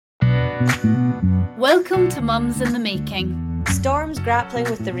Welcome to Mums in the Making. Storm's grappling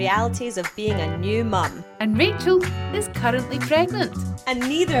with the realities of being a new mum. And Rachel is currently pregnant. And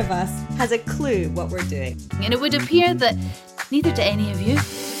neither of us has a clue what we're doing. And it would appear that neither do any of you.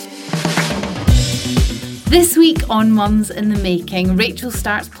 This week on Mums in the Making, Rachel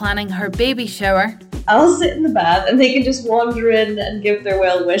starts planning her baby shower. I'll sit in the bath and they can just wander in and give their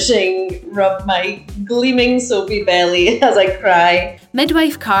well-wishing, rub my gleaming soapy belly as I cry.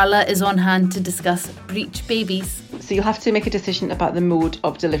 Midwife Carla is on hand to discuss breech babies. So you'll have to make a decision about the mode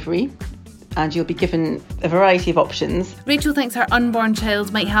of delivery and you'll be given a variety of options. Rachel thinks her unborn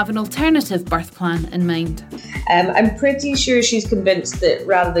child might have an alternative birth plan in mind. I'm pretty sure she's convinced that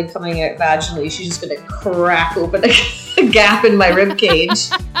rather than coming out vaginally, she's just going to crack open a gap in my ribcage.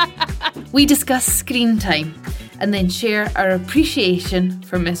 We discuss screen time and then share our appreciation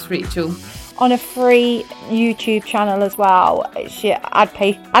for Miss Rachel. On a free YouTube channel as well. I'd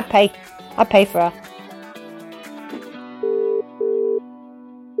pay for her.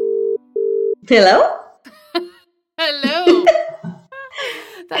 Hello? Hello.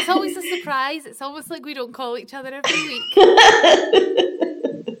 That's always a surprise. It's almost like we don't call each other every week.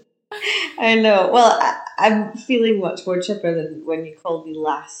 I know. Well, I'm feeling much more chipper than when you called me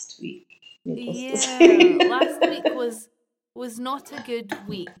last week. Yeah, last week was not a good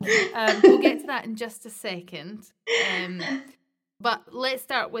week. We'll get to that in just a second. But let's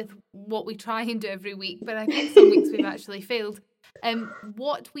start with what we try and do every week. But I think some weeks we've actually failed.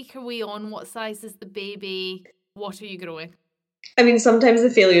 What week are we on? What size is the baby? What are you growing? I mean, sometimes the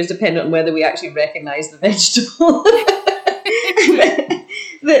failures depend on whether we actually recognise the vegetable.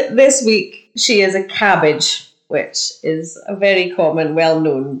 This week, she is a cabbage, which is a very common,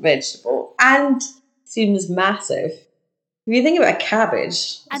 well-known vegetable, and seems massive. If you think about a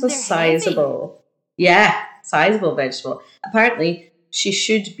cabbage, it's a sizable, sizable vegetable. Apparently, she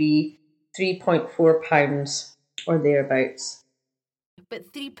should be 3.4 pounds or thereabouts.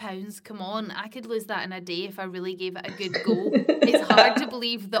 But £3, come on, I could lose that in a day if I really gave it a good go. It's hard to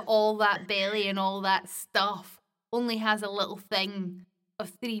believe that all that belly and all that stuff only has a little thing of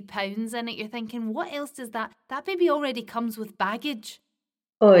 £3 in it. You're thinking, what else does that baby already comes with baggage?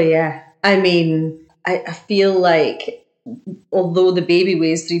 Oh yeah. I mean, I feel like although the baby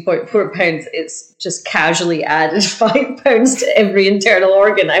weighs 3.4 pounds, it's just casually added 5 pounds to every internal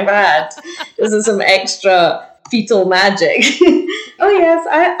organ I've had. This is some extra fetal magic. Oh yes,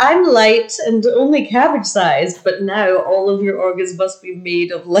 I'm light and only cabbage sized, but now all of your organs must be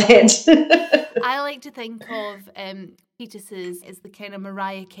made of lead. I like to think of fetuses as the kind of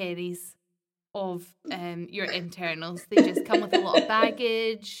Mariah Careys of your internals. They just come with a lot of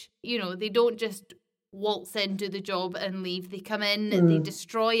baggage. You know, they don't just waltz in, do the job and leave. They come in, they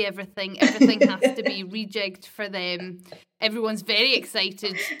destroy everything. Everything has to be rejigged for them. Everyone's very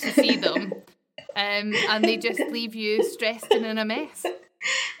excited to see them. And they just leave you stressed and in a mess.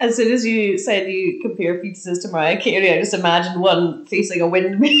 As soon as you said you compare fetuses to Mariah Carey, I just imagined one facing a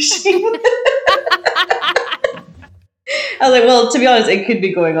wind machine. I was like, well, to be honest, it could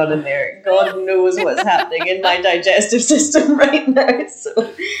be going on in there. God knows what's happening in my digestive system right now.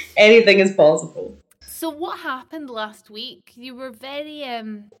 So anything is possible. So what happened last week? You were very, I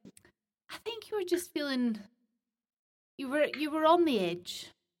think you were just feeling, you were on the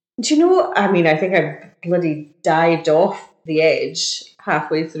edge. Do you know, I mean, I think I bloody died off the edge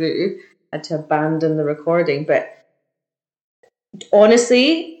halfway through. I had to abandon the recording. But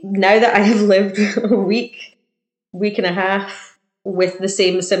honestly, now that I have lived a week and a half with the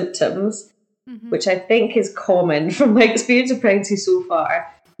same symptoms, which I think is common from my experience of pregnancy so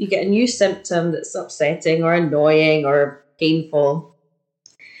far, you get a new symptom that's upsetting or annoying or painful.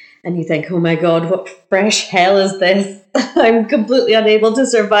 And you think, oh my God, what fresh hell is this? I'm completely unable to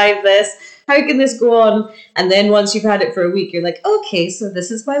survive this. How can this go on? And then once you've had it for a week, you're like, okay, so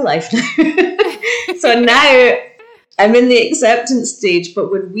this is my life now. So now I'm in the acceptance stage.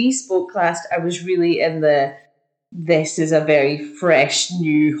 But when we spoke last, I was really in this is a very fresh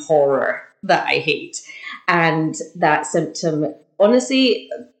new horror that I hate. And that symptom, honestly,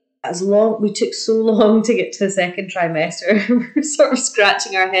 we took so long to get to the second trimester, we're sort of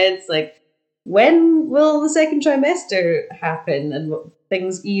scratching our heads like, when will the second trimester happen and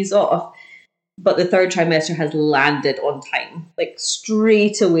things ease off? But the third trimester has landed on time, like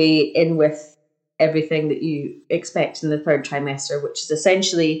straight away in with everything that you expect in the third trimester, which is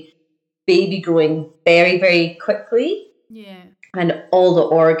essentially baby growing very, very quickly. Yeah. And all the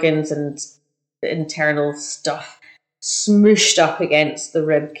organs and the internal stuff smooshed up against the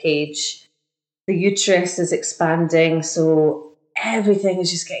rib cage. The uterus is expanding, so everything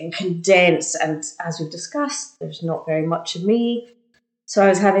is just getting condensed. And as we've discussed, there's not very much of me. So I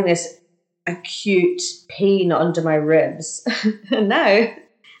was having this acute pain under my ribs. And now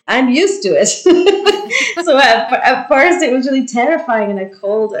I'm used to it. So at first it was really terrifying, and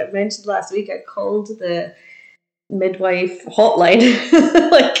I mentioned last week, I called the midwife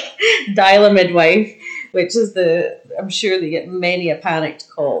hotline, like dial a midwife, which is I'm sure they get many a panicked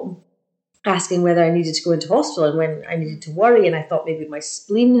call asking whether I needed to go into hospital and when I needed to worry, and I thought maybe my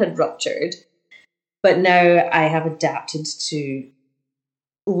spleen had ruptured. But now I have adapted to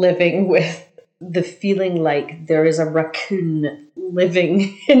living with the feeling like there is a raccoon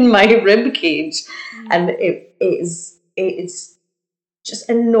living in my rib cage, and it's just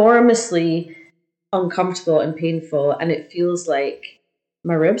enormously uncomfortable and painful, and it feels like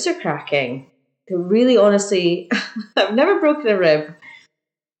my ribs are cracking. It really, honestly, I've never broken a rib,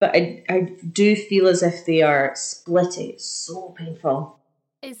 but I do feel as if they are splitting. It's so painful.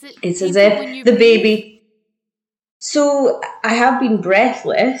 It's as if the baby. So I have been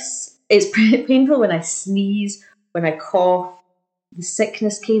breathless. It's painful when I sneeze, when I cough. The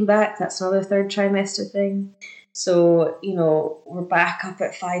sickness came back. That's another third trimester thing. So, we're back up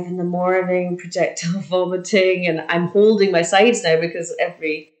at 5 a.m, projectile vomiting, and I'm holding my sides now because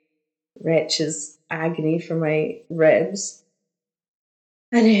every retch is agony for my ribs.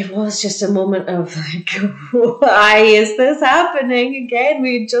 And it was just a moment of like, why is this happening again?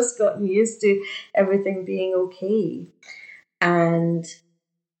 We had just gotten used to everything being okay. And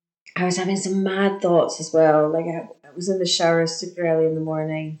I was having some mad thoughts as well. Like I was in the shower super early in the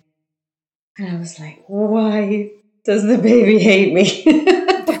morning, and I was like, why does the baby hate me?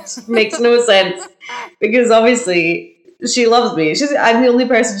 Which makes no sense, because obviously she loves me. I'm the only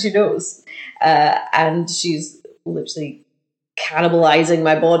person she knows, and she's literally cannibalizing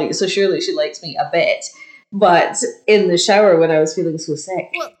my body. So surely she likes me a bit. But in the shower when I was feeling so sick.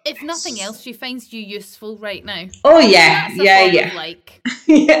 Well, if nothing else, she finds you useful right now. Oh yeah, yeah.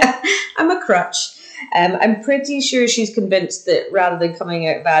 Yeah, I'm a crutch. I'm pretty sure she's convinced that rather than coming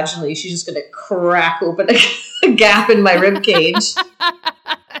out vaginally, she's just going to crack open a gap in my rib cage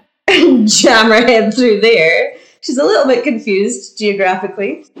and jam her head through there. She's a little bit confused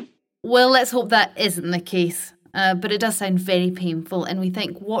geographically. Well, let's hope that isn't the case. But it does sound very painful, and we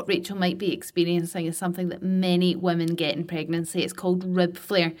think what Rachel might be experiencing is something that many women get in pregnancy. It's called rib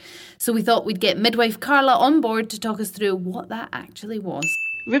flare. So we thought we'd get midwife Carla on board to talk us through what that actually was.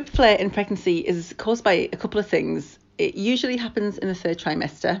 Rib flare in pregnancy is caused by a couple of things. It usually happens in the third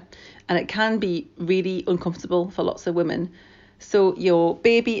trimester, and it can be really uncomfortable for lots of women. So your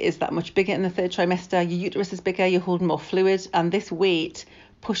baby is that much bigger in the third trimester, your uterus is bigger, you're holding more fluid, and this weight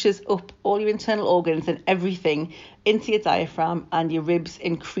pushes up all your internal organs and everything into your diaphragm, and your ribs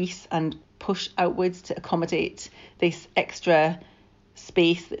increase and push outwards to accommodate this extra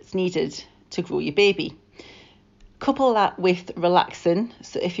space that's needed to grow your baby. Couple that with relaxin.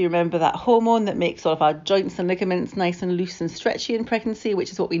 So if you remember that hormone that makes all of our joints and ligaments nice and loose and stretchy in pregnancy,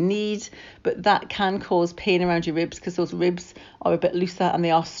 which is what we need, but that can cause pain around your ribs because those ribs are a bit looser and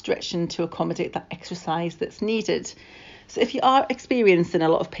they are stretching to accommodate that exercise that's needed. So if you are experiencing a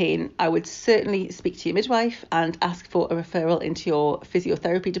lot of pain, I would certainly speak to your midwife and ask for a referral into your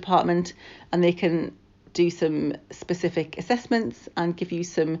physiotherapy department, and they can do some specific assessments and give you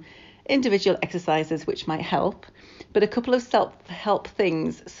some individual exercises which might help. But a couple of self-help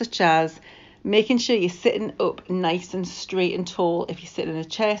things, such as making sure you're sitting up nice and straight and tall if you're sitting in a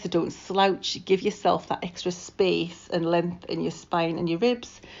chair, so don't slouch. Give yourself that extra space and length in your spine and your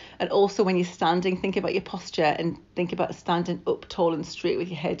ribs. And also when you're standing, think about your posture and think about standing up tall and straight with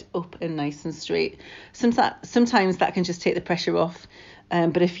your head up and nice and straight. Sometimes that can just take the pressure off.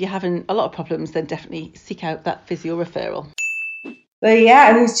 But if you're having a lot of problems, then definitely seek out that physio referral. But yeah,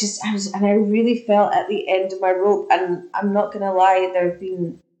 I really felt at the end of my rope, and I'm not going to lie, there have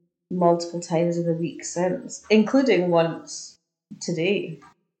been multiple times in the week since, including once today,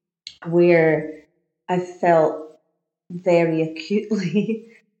 where I felt very acutely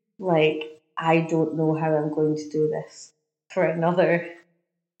like, I don't know how I'm going to do this for another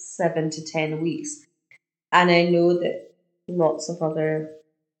 7 to 10 weeks. And I know that lots of other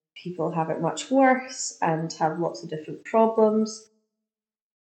people have it much worse and have lots of different problems.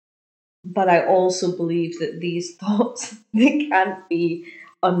 But I also believe that these thoughts, they can't be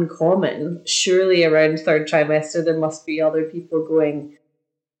uncommon. Surely around third trimester, there must be other people going,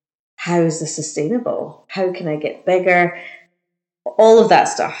 how is this sustainable? How can I get bigger? All of that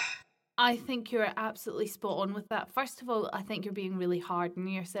stuff. I think you're absolutely spot on with that. First of all, I think you're being really hard on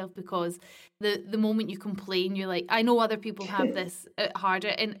yourself, because the moment you complain, you're like, I know other people have this harder.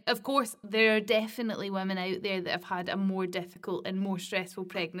 And of course, there are definitely women out there that have had a more difficult and more stressful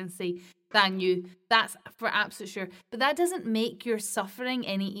pregnancy than you. That's for absolute sure. But that doesn't make your suffering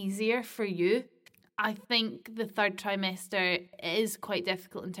any easier for you. I think the third trimester is quite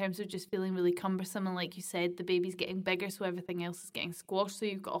difficult in terms of just feeling really cumbersome. And like you said, the baby's getting bigger, so everything else is getting squashed. So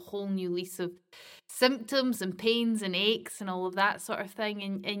you've got a whole new lease of symptoms and pains and aches and all of that sort of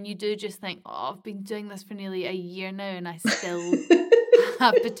thing. And you do just think, oh, I've been doing this for nearly a year now and I still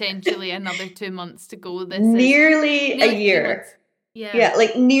have potentially another 2 months to go. Nearly a year. Yeah,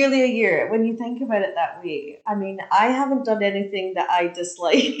 like nearly a year. When you think about it that way, I mean, I haven't done anything that I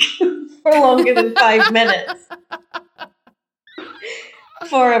dislike for longer than 5 minutes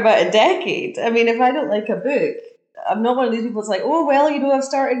for about a decade. I mean, if I don't like a book, I'm not one of these people that's like, oh, well, I've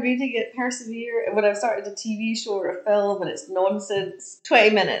started reading it, persevere. And when I've started a TV show or a film and it's nonsense,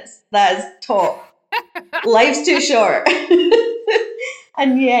 20 minutes, that is top. Life's too short.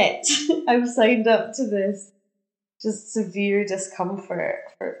 And yet, I've signed up to this just severe discomfort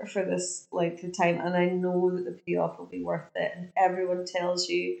for this length of time, and I know that the payoff will be worth it, and everyone tells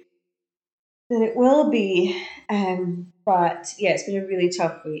you that it will be, but yeah, it's been a really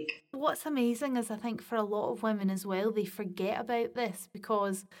tough week. What's amazing is I think for a lot of women as well, they forget about this,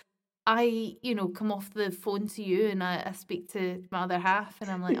 because I, come off the phone to you and I speak to my other half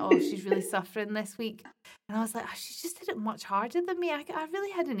and I'm like, oh, she's really suffering this week. And I was like, oh, she just did it much harder than me. I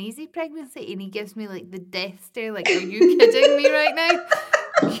really had an easy pregnancy. And he gives me like the death stare, like, are you kidding me right now?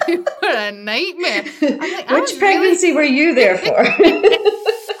 You were a nightmare. I'm like, which pregnancy were you there for?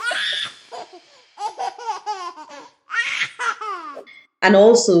 And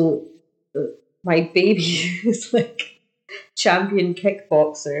also, my baby is like champion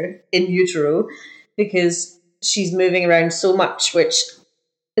kickboxer in utero, because she's moving around so much, which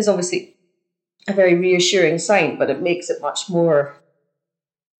is obviously a very reassuring sign, but it makes it much more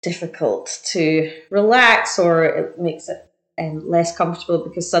difficult to relax, or it makes it less comfortable,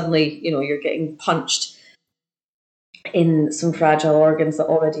 because suddenly, you're getting punched in some fragile organs that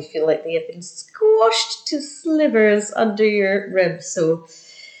already feel like they have been squashed to slivers under your ribs. So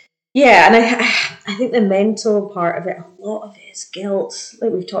yeah, and I think the mental part of it, a lot of it is guilt.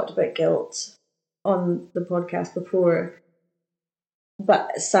 Like we've talked about guilt on the podcast before.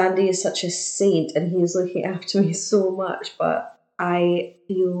 But Sandy is such a saint and he's looking after me so much. But I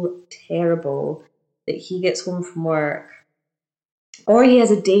feel terrible that he gets home from work or he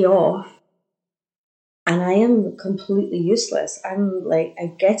has a day off and I am completely useless. I'm like, I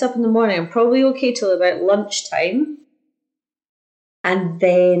get up in the morning, I'm probably okay till about lunchtime. And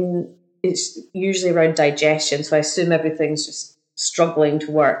then it's usually around digestion, so I assume everything's just struggling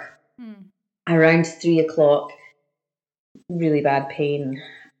to work. Around 3 o'clock, really bad pain,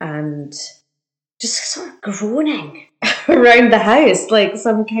 and just sort of groaning around the house like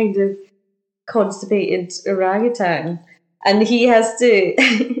some kind of constipated orangutan. And he has to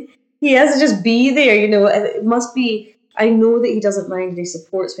just be there, It must be, I know that he doesn't mind and he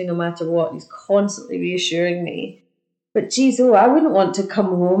supports me no matter what. He's constantly reassuring me. But geez, I wouldn't want to come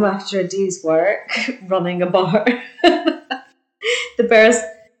home after a day's work running a bar. The person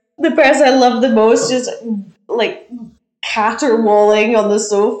I love the most is like caterwauling on the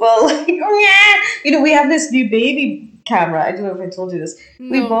sofa, like, we have this new baby camera. I don't know if I told you this.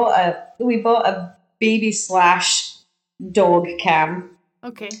 No. We bought a baby / dog cam.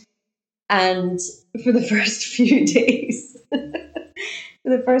 Okay. And for the first few days.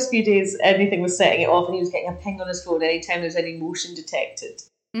 For the first few days, anything was setting it off and he was getting a ping on his phone anytime there's any motion detected.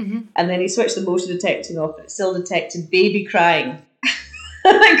 Mm-hmm. And then he switched the motion detecting off, but it still detected baby crying.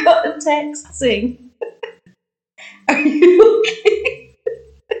 And I got a text saying, are you okay?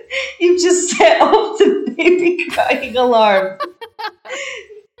 You've just set off the baby crying alarm.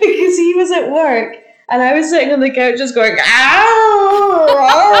 Because he was at work and I was sitting on the couch just going, ow!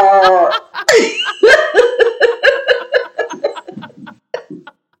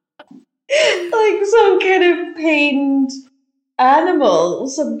 Like some kind of pained animal,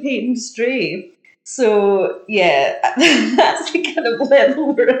 some pained stray. So yeah, that's the kind of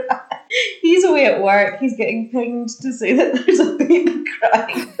level we're at. He's away at work, he's getting pinged to say that there's a baby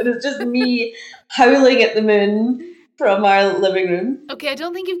crying, and it's just me howling at the moon from our living room. Okay, I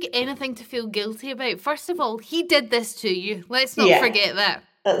don't think you've got anything to feel guilty about. First of all, he did this to you. Let's not forget that.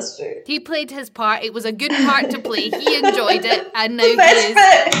 That's true. He played his part. It was a good part to play. He enjoyed it. And now he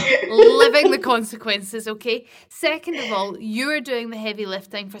is living the consequences, okay? Second of all, you're doing the heavy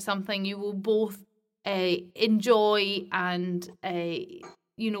lifting for something you will both enjoy and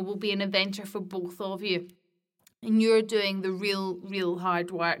will be an adventure for both of you. And you're doing the real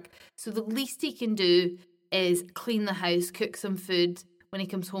hard work. So the least he can do is clean the house, cook some food when he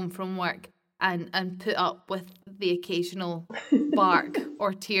comes home from work, and put up with the occasional bark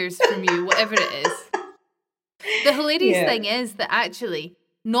or tears from you, whatever it is. The hilarious thing is that actually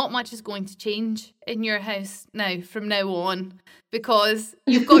not much is going to change in your house now from now on, because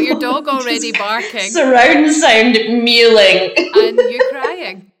you've got your dog already barking. Surround sound mewling. And you're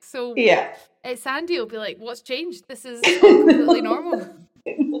crying. So Sandy will be like, what's changed? This is all completely normal.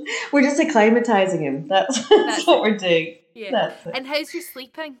 We're just acclimatizing him. That's what we're doing. Yeah. And how's your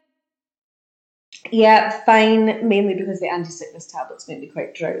sleeping? Yeah, fine, mainly because the anti-sickness tablets make me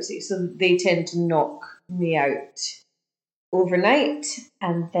quite drowsy, so they tend to knock me out overnight,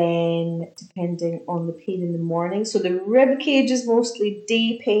 and then depending on the pain in the morning. So the rib cage is mostly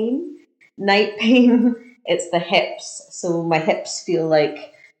day pain. Night pain, it's the hips. So my hips feel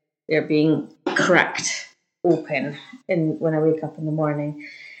like they're being cracked open when I wake up in the morning.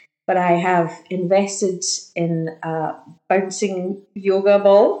 But I have invested in a bouncing yoga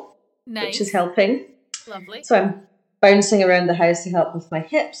ball, which is helping. Lovely. So I'm bouncing around the house to help with my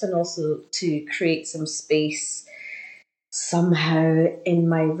hips and also to create some space somehow in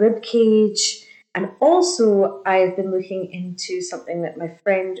my rib cage. And also I've been looking into something that my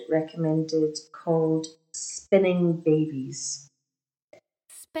friend recommended called spinning babies.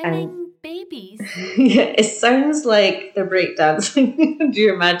 Spinning babies? Yeah, it sounds like they're breakdancing. Do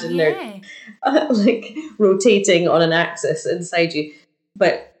you imagine they're like rotating on an axis inside you?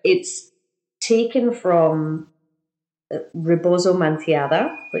 But it's taken from Rebozo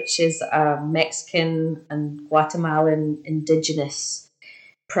Manteada, which is a Mexican and Guatemalan indigenous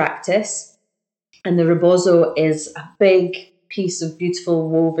practice. And the rebozo is a big piece of beautiful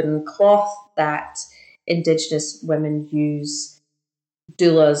woven cloth that indigenous women use,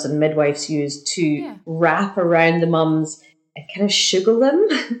 doulas and midwives use to wrap around the mums and kind of sugar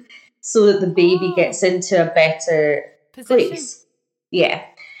them so that the baby gets into a better place. Yeah.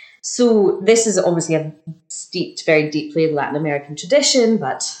 So this is obviously steeped very deeply in Latin American tradition,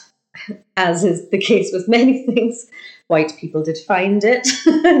 but as is the case with many things, white people did find it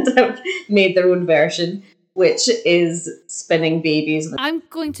and have made their own version, which is spinning babies. I'm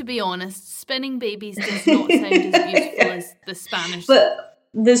going to be honest, spinning babies does not sound as beautiful as the Spanish. But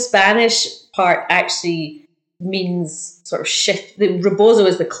the Spanish part actually means sort of shift. The rebozo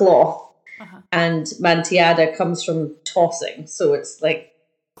is the cloth, and manteada comes from tossing, so it's like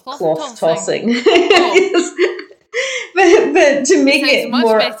cloth tossing. Yes. But to make it much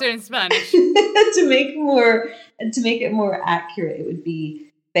more better in Spanish. to make it more accurate, it would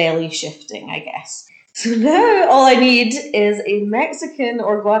be belly shifting, I guess. So now all I need is a Mexican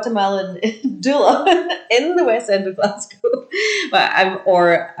or Guatemalan doula in the West End of Glasgow. But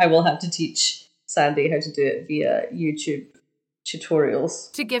I will have to teach Sandy how to do it via YouTube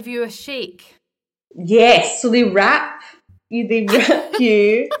tutorials. To give you a shake. Yes, so they wrap you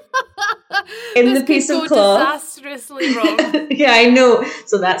in the piece of cloth. Disastrously wrong. Yeah, I know.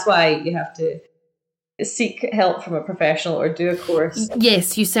 So that's why you have to seek help from a professional or do a course.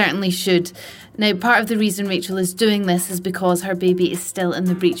 Yes, you certainly should. Now, part of the reason Rachel is doing this is because her baby is still in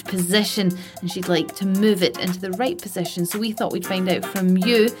the breech position and she'd like to move it into the right position. So we thought we'd find out from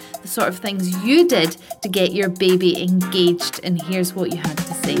you the sort of things you did to get your baby engaged, and here's what you had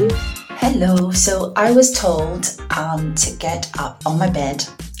to say. Hello. So I was told to get up on my bed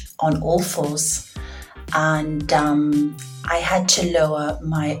on all fours, and I had to lower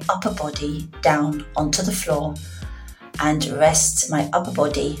my upper body down onto the floor and rest my upper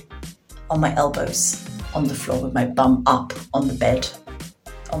body on my elbows on the floor with my bum up on the bed,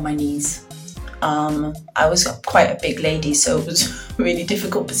 on my knees. I was quite a big lady, so it was a really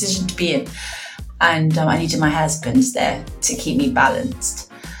difficult position to be in. And I needed my husband there to keep me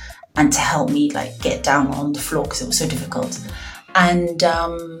balanced and to help me get down on the floor because it was so difficult. And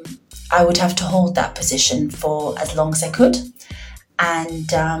I would have to hold that position for as long as I could. And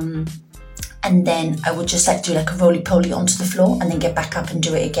then I would just do a roly-poly onto the floor and then get back up and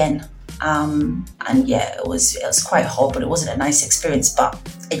do it again. And yeah, it was quite horrible. It wasn't a nice experience, but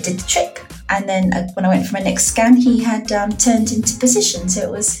it did the trick. And then when I went for my next scan, he had turned into position. So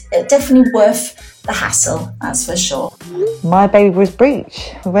it was definitely worth the hassle, that's for sure. My baby was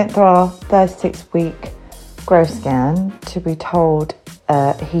Breech. We went through our 36-week growth scan to be told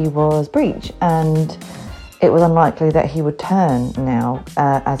he was Breech, and it was unlikely that he would turn now,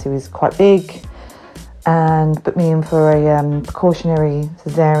 as he was quite big, and put me in for a precautionary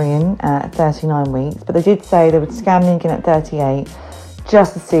cesarean at 39 weeks. But they did say they would scan me again at 38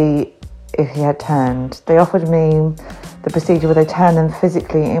 just to see if he had turned. They offered me the procedure where they turn them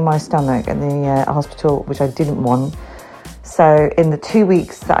physically in my stomach in the hospital, which I didn't want. So in the 2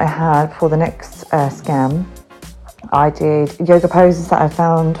 weeks that I had for the next scan, I did yoga poses that I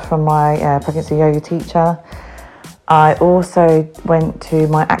found from my pregnancy yoga teacher. I also went to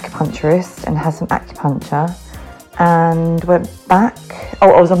my acupuncturist and had some acupuncture and went back. I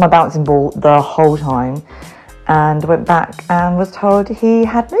was on my bouncing ball the whole time and went back and was told he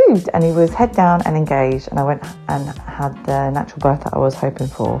had moved and he was head down and engaged, and I went and had the natural birth that I was hoping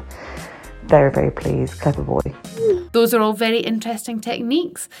for. Very, very pleased. Clever boy. Those are all very interesting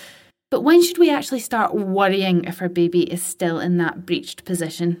techniques. But when should we actually start worrying if our baby is still in that breeched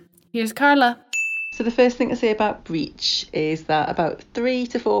position? Here's Carla. So the first thing to say about breech is that about 3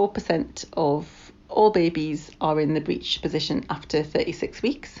 to 4% of all babies are in the breech position after 36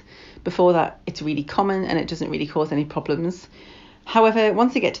 weeks. Before that, it's really common and it doesn't really cause any problems. However,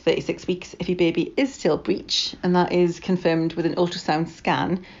 once you get to 36 weeks, if your baby is still breech, and that is confirmed with an ultrasound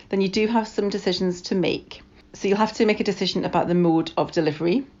scan, then you do have some decisions to make. So you'll have to make a decision about the mode of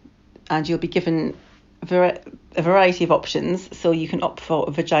delivery, and you'll be given a variety of options. So you can opt for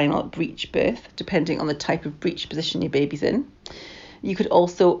a vaginal breech birth, depending on the type of breech position your baby's in. You could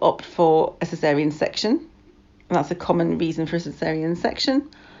also opt for a cesarean section, and that's a common reason for a cesarean section.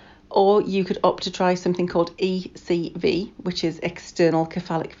 Or you could opt to try something called ECV, which is external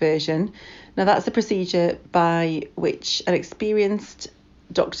cephalic version. Now that's a procedure by which an experienced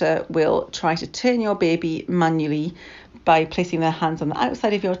doctor will try to turn your baby manually by placing their hands on the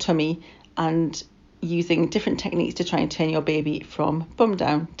outside of your tummy and using different techniques to try and turn your baby from bum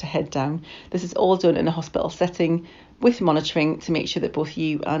down to head down. This is all done in a hospital setting with monitoring to make sure that both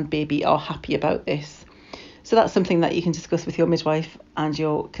you and baby are happy about this. So that's something that you can discuss with your midwife and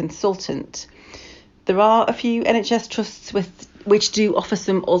your consultant. There are a few NHS trusts which do offer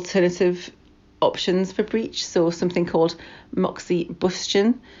some alternative options for breech. So something called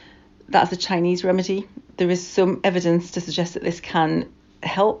moxibustion. That's a Chinese remedy. There is some evidence to suggest that this can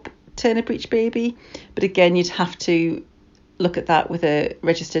help turn a breech baby. But again, you'd have to look at that with a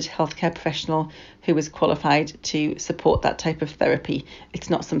registered healthcare professional who is qualified to support that type of therapy.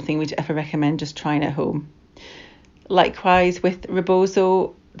 It's not something we'd ever recommend just trying at home. Likewise with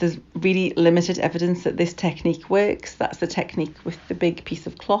rebozo, there's really limited evidence that this technique works. That's the technique with the big piece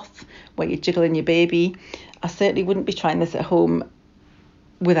of cloth where you're jiggling your baby. I certainly wouldn't be trying this at home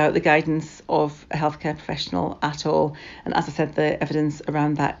without the guidance of a healthcare professional at all. And as I said, the evidence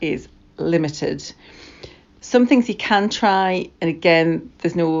around that is limited. Some things you can try, and again,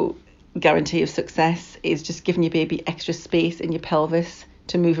 there's no guarantee of success, is just giving your baby extra space in your pelvis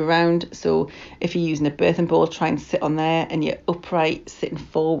to move around. So if you're using a birthing ball, try and sit on there and you're upright, sitting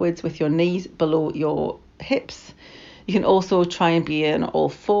forwards with your knees below your hips. You can also try and be on all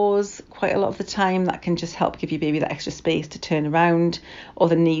fours quite a lot of the time. That can just help give your baby that extra space to turn around, or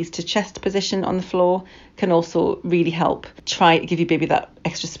the knees to chest position on the floor can also really help. Try to give your baby that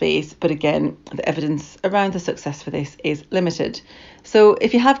extra space, but again, the evidence around the success for this is limited. So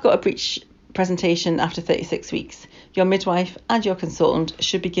if you have got a breech presentation after 36 weeks, your midwife and your consultant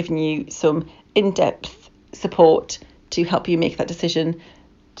should be giving you some in-depth support to help you make that decision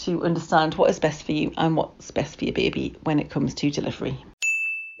to understand what is best for you and what's best for your baby when it comes to delivery.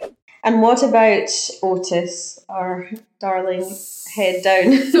 And what about Otis, our darling head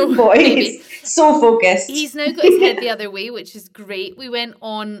down boy? He's so focused. He's now got his head the other way, which is great. We went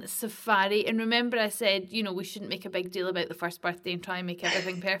on safari, and remember I said, we shouldn't make a big deal about the first birthday and try and make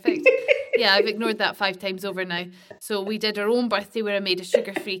everything perfect. Yeah, I've ignored that 5 times over now. So we did our own birthday where I made a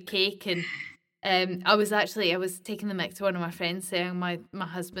sugar-free cake, and I was taking the mic to one of my friends saying my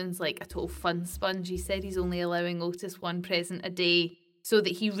husband's like a total fun sponge. He said he's only allowing Otis one present a day so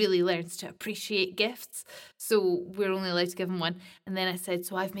that he really learns to appreciate gifts. So we're only allowed to give him one. And then I said,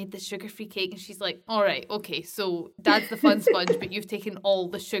 so I've made this sugar-free cake. And she's like, all right, okay, so Dad's the fun sponge, but you've taken all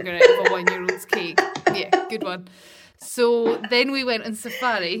the sugar out of a 1-year-old's cake. Yeah, good one. So then we went on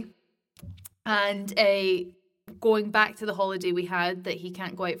safari, and going back to the holiday we had that he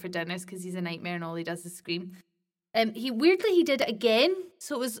can't go out for dinners because he's a nightmare and all he does is scream. He did it again.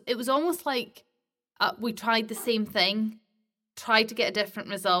 So it was almost like we tried the same thing, tried to get a different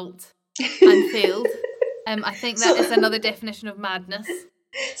result, and failed. I think that is another definition of madness.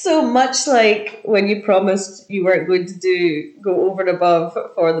 So much like when you promised you weren't going to go over and above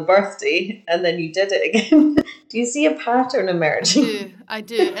for the birthday, and then you did it again. Do you see a pattern emerging? I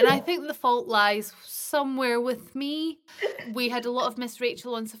do. And I think the fault lies somewhere with me. We had a lot of Miss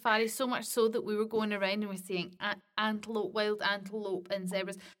Rachel on safari, so much so that we were going around and we're seeing antelope, wild antelope and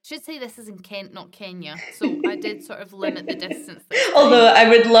zebras. I should say this is in Kent, not Kenya. So I did sort of limit the distance. Although I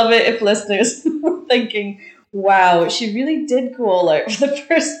would love it if listeners thinking, wow, she really did go all out for the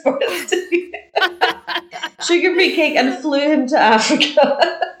firstborn. Sugar-free cake and flew him to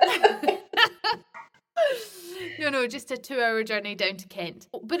Africa. No, just a 2-hour journey down to Kent.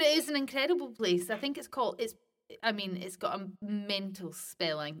 But it is an incredible place. I think it's got a mental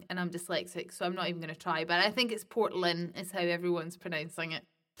spelling, and I'm dyslexic, so I'm not even going to try, but I think it's Portland is how everyone's pronouncing it.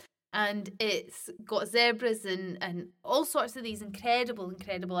 And it's got zebras and all sorts of these incredible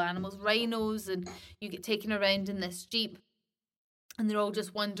animals, rhinos, and you get taken around in this Jeep, and they're all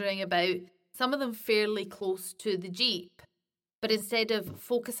just wandering about, some of them fairly close to the Jeep. But instead of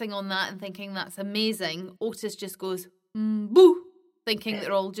focusing on that and thinking that's amazing, Otis just goes, boo, thinking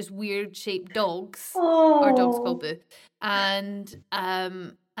they're all just weird-shaped dogs. Oh. Our dog's called Boo. And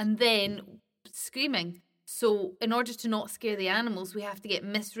then screaming. So in order to not scare the animals, we have to get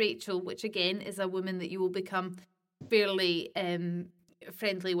Miss Rachel, which again is a woman that you will become fairly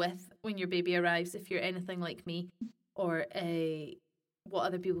friendly with when your baby arrives, if you're anything like me, or what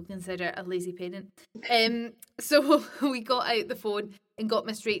other people consider a lazy parent. So we got out the phone and got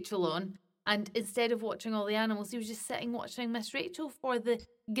Miss Rachel on, and instead of watching all the animals, he was just sitting watching Miss Rachel for the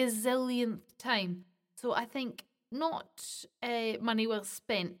gazillionth time. So I think not money well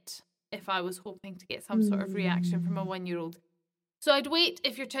spent if I was hoping to get some sort of reaction from a 1-year-old. So I'd wait.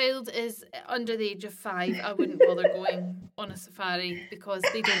 If your child is under the age of 5, I wouldn't bother going on a safari because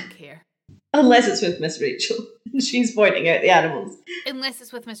they don't care. Unless it's with Miss Rachel. She's pointing out the animals. Unless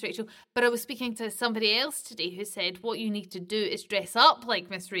it's with Miss Rachel. But I was speaking to somebody else today who said what you need to do is dress up like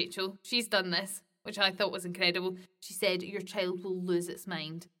Miss Rachel. She's done this, which I thought was incredible. She said your child will lose its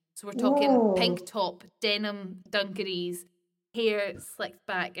mind. So we're talking pink top, denim dungarees, hair slicked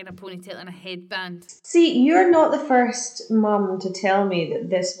back in a ponytail and a headband. See, you're not the first mum to tell me that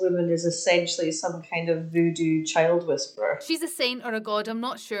this woman is essentially some kind of voodoo child whisperer. She's a saint or a god, I'm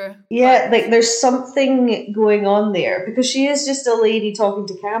not sure. Yeah, like there's something going on there, because she is just a lady talking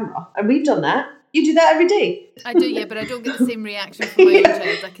to camera. And we've done that. You do that every day. I do, yeah, but I don't get the same reaction from my own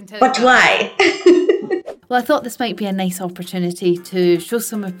child, I can tell you. But why? Well, I thought this might be a nice opportunity to show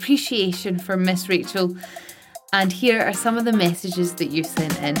some appreciation for Miss Rachel. And here are some of the messages that you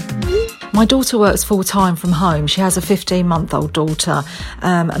sent in. My daughter works full-time from home. She has a 15-month-old daughter,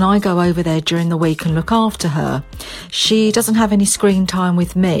 and I go over there during the week and look after her. She doesn't have any screen time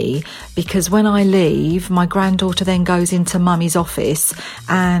with me because when I leave, my granddaughter then goes into Mummy's office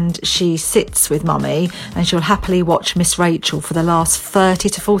and she sits with Mummy and she'll happily watch Miss Rachel for the last 30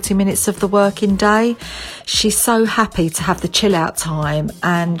 to 40 minutes of the working day. She's so happy to have the chill-out time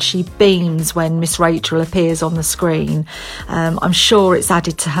and she beams when Miss Rachel appears on the screen. I'm sure it's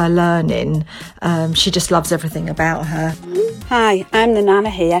added to her learning. She just loves everything about her. Hi, I'm the Nana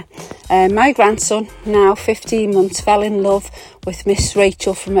here. My grandson, now 15 months, fell in love with Miss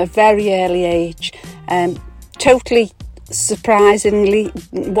Rachel from a very early age. Totally surprisingly,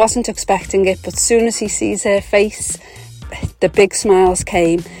 wasn't expecting it, but as soon as he sees her face, the big smiles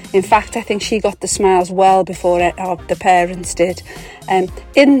came. In fact, I think she got the smiles well before the parents did.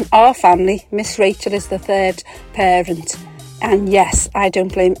 In our family, Miss Rachel is the third parent. And yes, I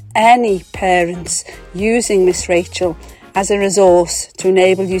don't blame any parents using Miss Rachel as a resource to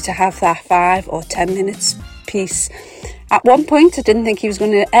enable you to have that 5 or 10 minutes peace. At one point, I didn't think he was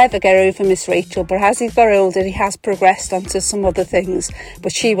going to ever get over Miss Rachel, but as he's got older, he has progressed onto some other things,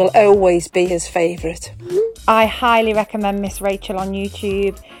 but she will always be his favourite. I highly recommend Miss Rachel on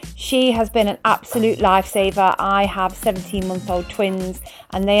YouTube. She has been an absolute lifesaver. I have 17-month-old twins,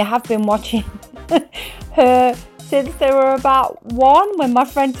 and they have been watching her since they were about 1 when my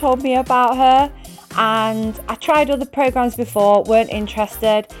friend told me about her. And I tried other programs before, weren't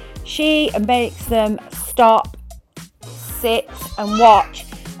interested. She makes them stop, sit and watch.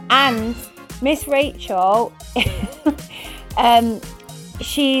 And Miss Rachel,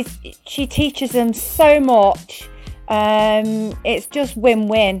 she teaches them so much. It's just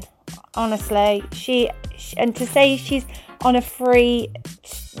win-win, honestly. And to say she's on a free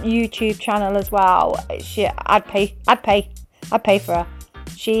YouTube channel as well, I'd pay for her.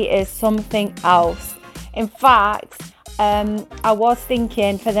 She is something else. In fact, I was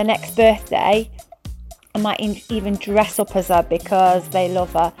thinking for the next birthday, I might even dress up as her because they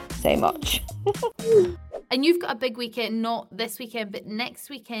love her so much. And you've got a big weekend, not this weekend, but next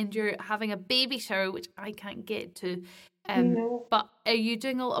weekend you're having a baby shower, which I can't get to. But are you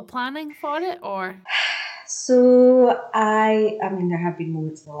doing a lot of planning for it, or? So I mean, there have been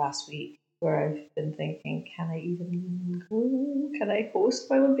moments in the last week where I've been thinking, can I even go? Can I host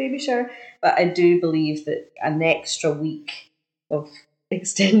my own baby shower? But I do believe that an extra week of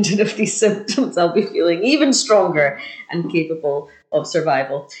extended of these symptoms, I'll be feeling even stronger and capable of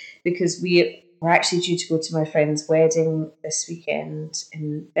survival, because we we're actually due to go to my friend's wedding this weekend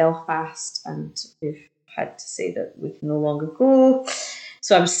in Belfast, and we've had to say that we can no longer go.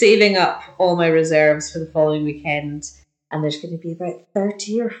 So I'm saving up all my reserves for the following weekend, and there's going to be about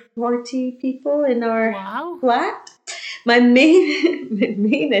 30 or 40 people in our flat. My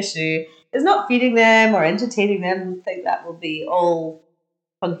main issue is not feeding them or entertaining them. I think that will be all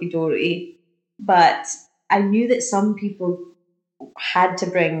hunky-dory. But I knew that some people had to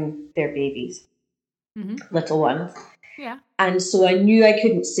bring their babies, little ones. Yeah. And so I knew I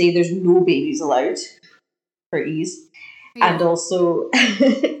couldn't say there's no babies allowed for ease. Yeah. And also,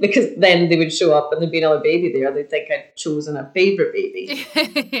 because then they would show up and there'd be another baby there. They'd think I'd chosen a favourite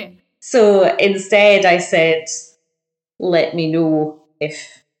baby. So instead I said, let me know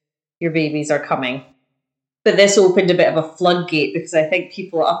if your babies are coming. But this opened a bit of a floodgate, because I think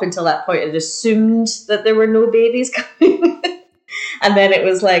people up until that point had assumed that there were no babies coming. And then it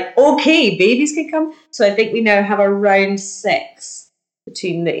was like, okay, babies can come. So I think we now have around 6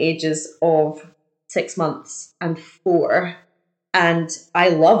 between the ages of 6 months and 4. And I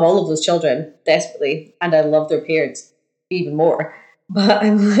love all of those children desperately. And I love their parents even more. But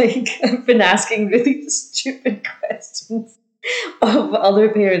I'm like, I've been asking really stupid questions of other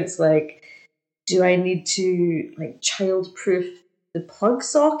parents, like, do I need to child-proof the plug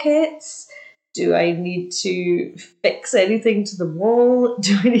sockets? Do I need to fix anything to the wall?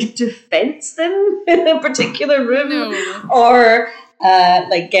 Do I need to fence them in a particular room? No. Or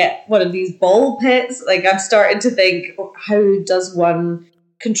get one of these ball pits? I'm starting to think, how does one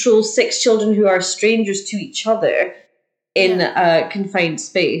control 6 children who are strangers to each other in a confined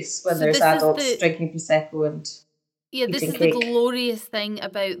space when there's adults drinking Prosecco and this is cake. The glorious thing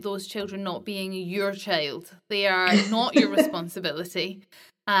about those children not being your child. They are not your responsibility,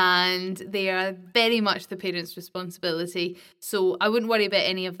 and they are very much the parents' responsibility. So I wouldn't worry about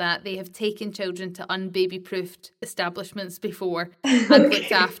any of that. They have taken children to unbaby-proofed establishments before and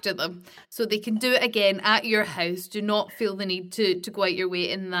looked after them. So they can do it again at your house. Do not feel the need to go out your way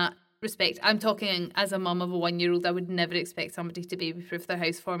in that respect. I'm talking as a mum of a 1-year-old. I would never expect somebody to baby-proof their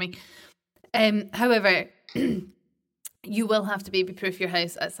house for me. However, you will have to baby-proof your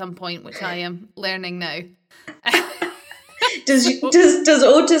house at some point, which I am learning now. Does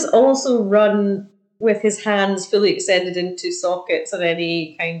Otis also run with his hands fully extended into sockets in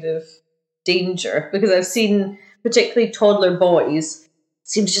any kind of danger? Because I've seen particularly toddler boys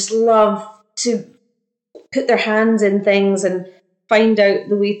seem to just love to put their hands in things and find out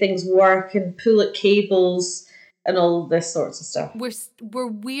the way things work and pull at cables and all this sorts of stuff. We're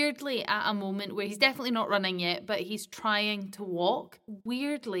weirdly at a moment where he's definitely not running yet, but he's trying to walk.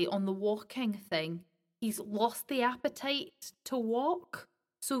 Weirdly, on the walking thing, he's lost the appetite to walk.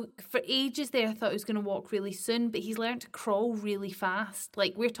 So for ages there, I thought he was going to walk really soon, but he's learned to crawl really fast.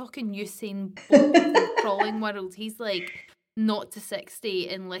 We're talking Usain Bolt in the crawling world. He's 0 to 60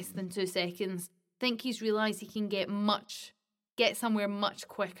 in less than 2 seconds. I think he's realised he can get somewhere much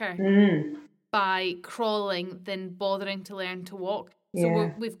quicker by crawling than bothering to learn to walk.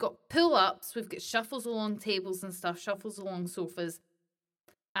 So we've got pull-ups, we've got shuffles along tables and stuff, shuffles along sofas,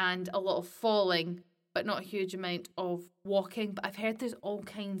 and a lot of falling, but not a huge amount of walking. But I've heard there's all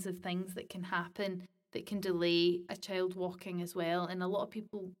kinds of things that can happen that can delay a child walking as well. And a lot of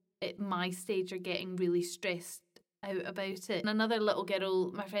people at my stage are getting really stressed out about it. And another little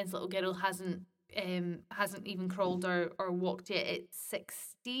girl, my friend's little girl, hasn't even crawled or walked yet at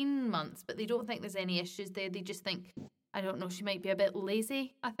 16 months, but they don't think there's any issues there. They just think, I don't know, she might be a bit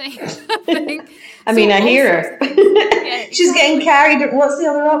lazy, I think. I mean, I hear her. She's getting carried. What's the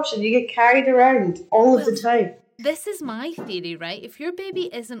other option? You get carried around all of the time. This is my theory, right? If your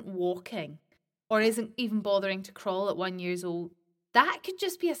baby isn't walking or isn't even bothering to crawl at 1 year old, that could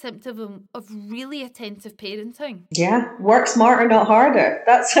just be a symptom of really attentive parenting. Yeah, work smarter, not harder.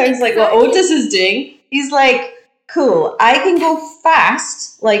 That sounds like what Otis is doing. He's like, cool, I can go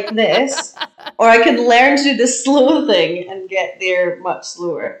fast like this, or I can learn to do the slow thing and get there much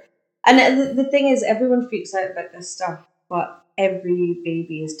slower. And the thing is, everyone freaks out about this stuff, but every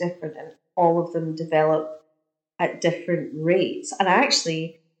baby is different and all of them develop at different rates. And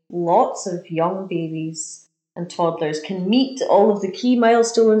actually, lots of young babies and toddlers can meet all of the key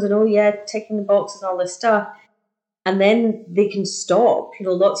milestones and ticking the box and all this stuff, and then they can stop.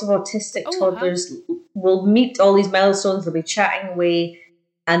 Lots of autistic toddlers will meet all these milestones, they'll be chatting away,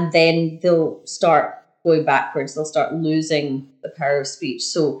 and then they'll start going backwards, they'll start losing the power of speech.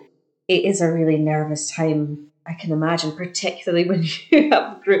 So it is a really nervous time, I can imagine, particularly when you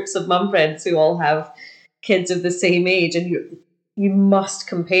have groups of mum friends who all have kids of the same age, and you must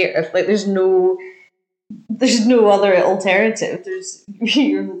compare. There's no other alternative.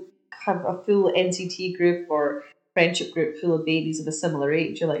 You're have a full NCT group or friendship group full of babies of a similar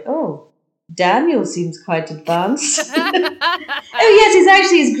age, you're like, oh, Daniel seems quite advanced. Oh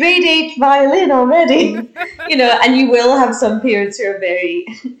yes, he's grade 8 violin already. And you will have some parents who are very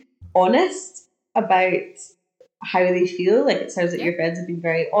honest about how they feel. Like, it sounds like your friends have been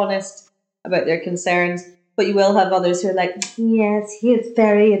very honest about their concerns, but you will have others who are like, yes, he is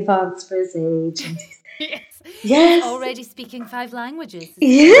very advanced for his age. Yes. He's already speaking 5 languages.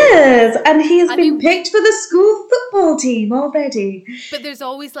 Yes, and he has been picked for the school football team already. But there's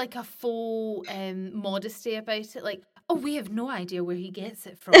always like a faux modesty about it. Like, oh, we have no idea where he gets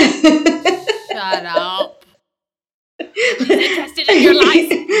it from. Shut up. He's interested in your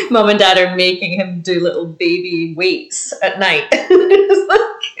life. Mum and Dad are making him do little baby weights at night.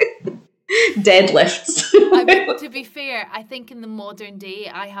 Deadlifts. I mean, to be fair, I think in the modern day,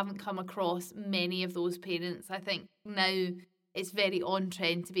 I haven't come across many of those parents. I think now it's very on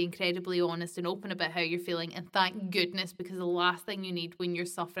trend to be incredibly honest and open about how you're feeling. And thank goodness, because the last thing you need when you're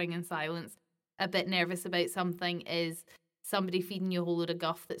suffering in silence, a bit nervous about something, is somebody feeding you a whole load of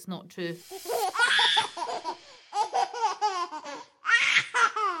guff that's not true.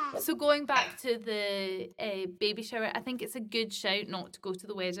 So going back to the baby shower, I think it's a good shout not to go to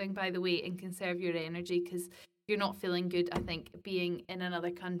the wedding, by the way, and conserve your energy, because if you're not feeling good, I think being in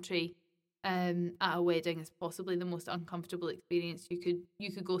another country at a wedding is possibly the most uncomfortable experience you could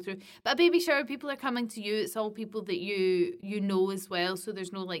go through. But a baby shower, people are coming to you. It's all people that you know as well, so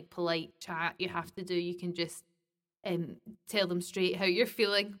there's no like polite chat you have to do. You can just tell them straight how you're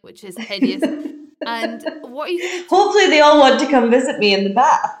feeling, which is hideous. And what are you going to do? Hopefully they all want to come visit me in the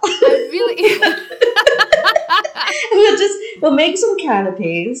bath. Really? We'll make some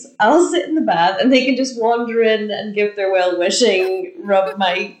canapes. I'll sit in the bath and they can just wander in and give their well-wishing, rub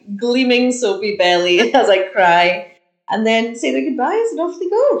my gleaming soapy belly as I cry, and then say their goodbyes and off they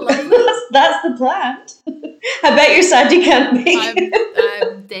go. That's the plan. I bet you're sad you can't make it.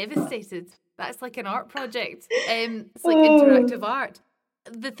 I'm devastated. That's like an art project. It's like interactive art.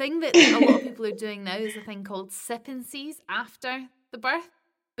 The thing that a lot of people are doing now is a thing called sip and sees after the birth.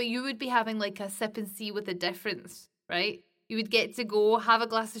 But you would be having like a sip and see with a difference, right? You would get to go have a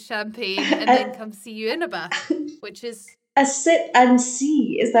glass of champagne and then come see you in a bath, which is... A sit and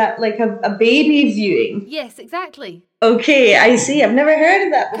see? Is that like a baby viewing? Yes, exactly. Okay, I see. I've never heard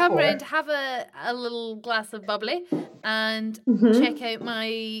of that before. Come round, have a little glass of bubbly and check out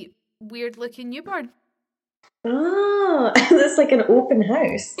my weird looking newborn. Oh, that's like an open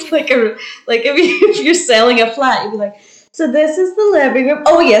house. Like if you're selling a flat, you'd be like, so this is the living room.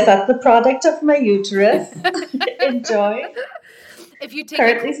 Oh yes, that's the product of my uterus. Enjoy. If you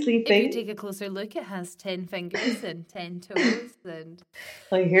Currently sleeping. If you take a closer look, it has 10 fingers and 10 toes. And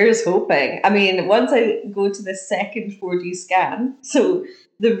well, here's hoping. I mean, once I go to the second 4D scan, so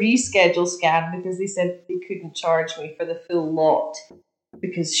the reschedule scan, because they said they couldn't charge me for the full lot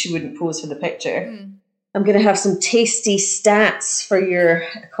because she wouldn't pose for the picture. I'm going to have some tasty stats for your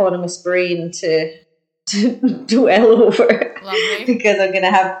economist brain to dwell over. Lovely. Because I'm going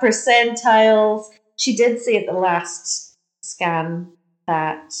to have percentiles. She did say at the last scan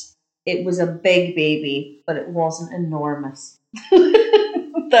that it was a big baby, but it wasn't enormous.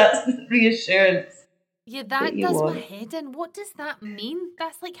 That's the reassurance. Yeah, that does my head in. What does that mean?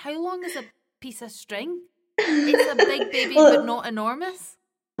 That's like, how long is a piece of string? It's a big baby, but not enormous.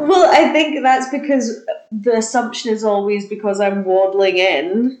 Well, I think that's because the assumption is always because I'm waddling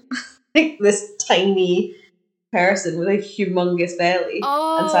in like this tiny person with a humongous belly,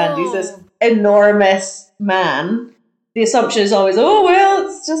 and Sandy's this enormous man. The assumption is always, oh, well,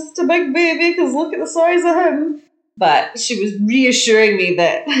 it's just a big baby because look at the size of him. But she was reassuring me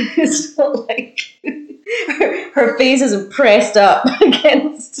that it's not like her face isn't pressed up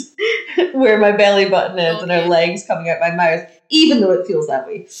against where my belly button is and her legs coming out my mouth, even though it feels that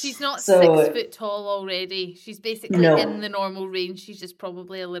way. She's not 6 foot tall already. She's basically in the normal range. She's just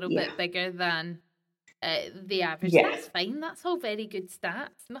probably a little bit bigger than the average. Yeah. That's fine. That's all very good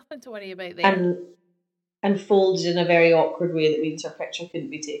stats. Nothing to worry about there. And folded in a very awkward way that means her picture couldn't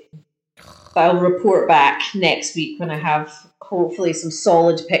be taken. But I'll report back next week when I have hopefully some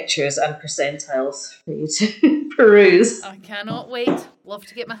solid pictures and percentiles for you to peruse. I cannot wait. Love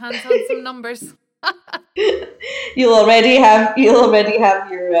to get my hands on some numbers. You'll already have your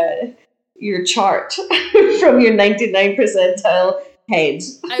chart from your 99 percentile head.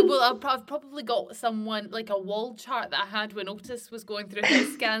 I've probably got someone like a wall chart that I had when Otis was going through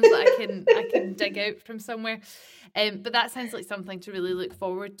his scans that I can dig out from somewhere. But that sounds like something to really look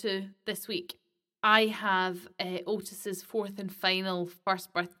forward to this week. I have Otis's 4th and final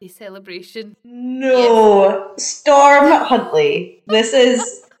first birthday celebration. No, yes. Storm Huntley. This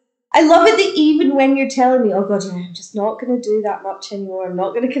is I love it that even when you're telling me, oh God, yeah, I'm just not going to do that much anymore, I'm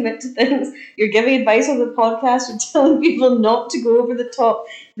not going to commit to things, you're giving advice on the podcast, you're telling people not to go over the top.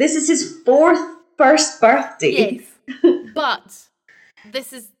 This is his first birthday. Yes, but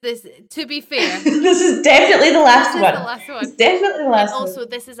this to be fair, this is definitely the last one. The last one. It's definitely the last one. Also,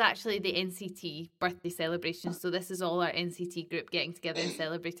 this is actually the NCT birthday celebration, so this is all our NCT group getting together and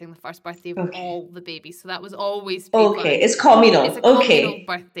celebrating the first birthday of all the babies. So that was always okay. It's communal. It's a communal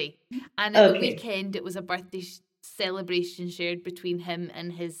birthday, and at the weekend it was a birthday celebration shared between him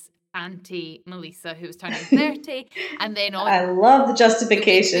and his auntie Melissa, who was turning 30, and then on I love the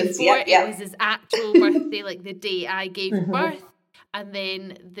justifications. It was his actual birthday, like the day I gave birth. And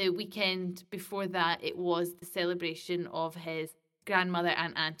then the weekend before that, it was the celebration of his grandmother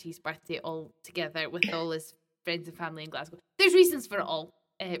and auntie's birthday all together with all his friends and family in Glasgow. There's reasons for it all,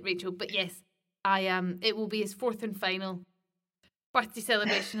 Rachel. But yes, it will be his fourth and final birthday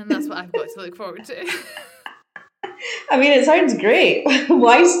celebration, and that's what I've got to look forward to. I mean, it sounds great.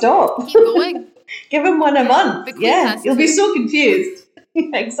 Why stop? Keep going. Give him one a month. You'll be so confused.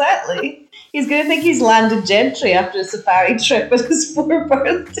 Exactly. He's going to think he's landed gentry after a safari trip with his 4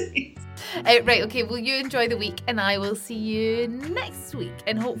 birthdays. Right, okay, well, you enjoy the week, and I will see you next week.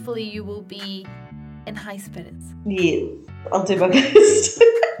 And hopefully you will be in high spirits. Yes, I'll do my best.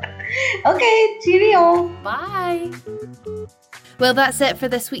 Okay, cheerio. Bye. Well, that's it for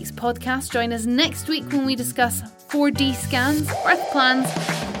this week's podcast. Join us next week when we discuss 4D scans, birth plans,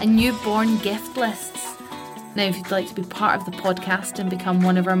 and newborn gift lists. Now, if you'd like to be part of the podcast and become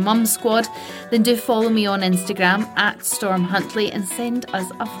one of our mum squad, then do follow me on Instagram @StormHuntley and send us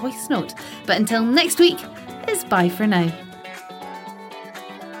a voice note. But until next week, it's bye for now.